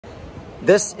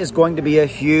This is going to be a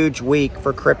huge week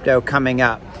for crypto coming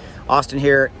up. Austin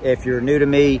here. If you're new to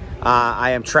me,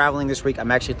 I am traveling this week.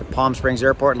 I'm actually at the Palm Springs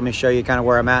airport. Let me show you kind of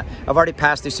where I'm at. I've already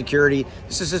passed through security.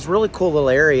 This is this really cool little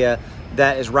area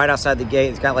that is right outside the gate.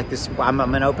 It's got like this, I'm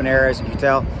in open air, as you can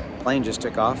tell. Plane just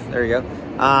took off. There you go.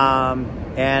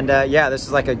 Yeah, this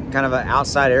is like a kind of an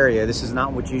outside area. This is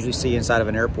not what you usually see inside of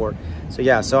an airport. So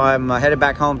yeah, so I'm headed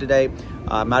back home today.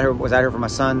 Was out here for my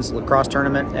son's lacrosse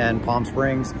tournament in Palm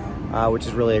Springs, which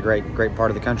is really a great part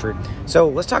of the country. So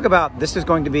let's talk about, this is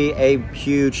going to be a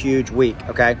huge week,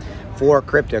 okay, for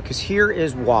crypto, because here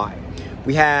is why.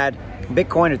 We had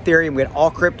Bitcoin, Ethereum, we had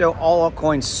all crypto, all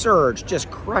altcoins surge,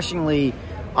 just crushingly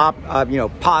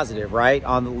positive, right?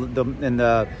 On in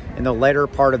the later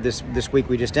part of this week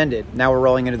we just ended. Now we're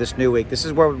rolling into this new week. This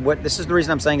is this is the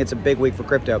reason I'm saying it's a big week for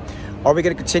crypto. Are we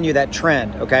going to continue that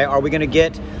trend? Okay, are we going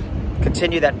to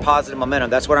continue that positive momentum?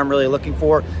 That's what I'm really looking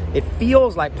for. It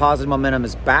feels like positive momentum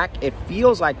is back. It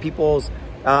feels like people's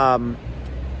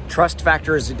trust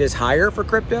factor is higher for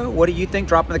crypto. What do you think?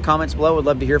 Drop in the comments below. Would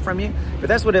love to hear from you. But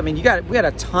that's what I mean. We had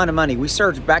a ton of money. We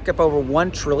surged back up over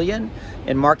 1 trillion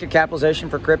in market capitalization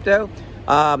for crypto.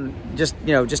 Just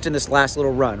in this last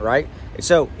little run, right?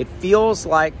 So it feels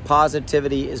like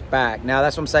positivity is back. Now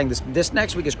that's what I'm saying. This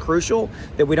next week is crucial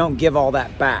that we don't give all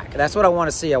that back. That's what I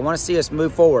want to see. I want to see us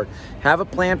move forward. Have a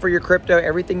plan for your crypto,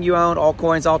 everything you own, all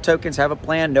coins, all tokens. Have a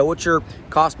plan. Know what your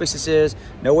cost basis is.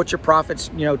 Know what your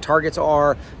profits, targets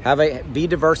are. Be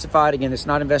diversified. Again, it's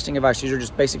not investing advice. These are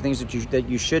just basic things that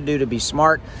you should do to be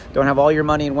smart. Don't have all your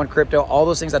money in one crypto. All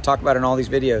those things I talk about in all these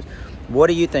videos. What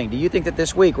do you think? Do you think that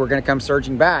this week we're going to come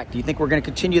surging back? Do you think we're going to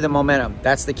continue the momentum?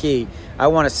 That's the key. I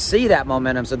want to see that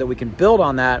momentum so that we can build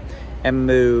on that and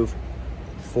move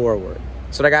forward.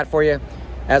 That's what I got for you.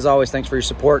 As always, thanks for your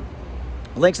support.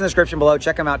 Links in the description below.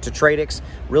 Check them out to TradeX.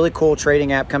 Really cool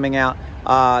trading app coming out.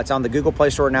 It's on the Google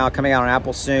Play Store now, coming out on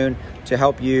Apple soon to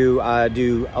help you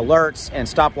do alerts and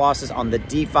stop losses on the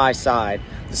DeFi side.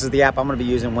 This is the app I'm going to be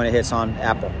using when it hits on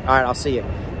Apple. All right, I'll see you.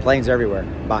 Planes everywhere.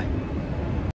 Bye.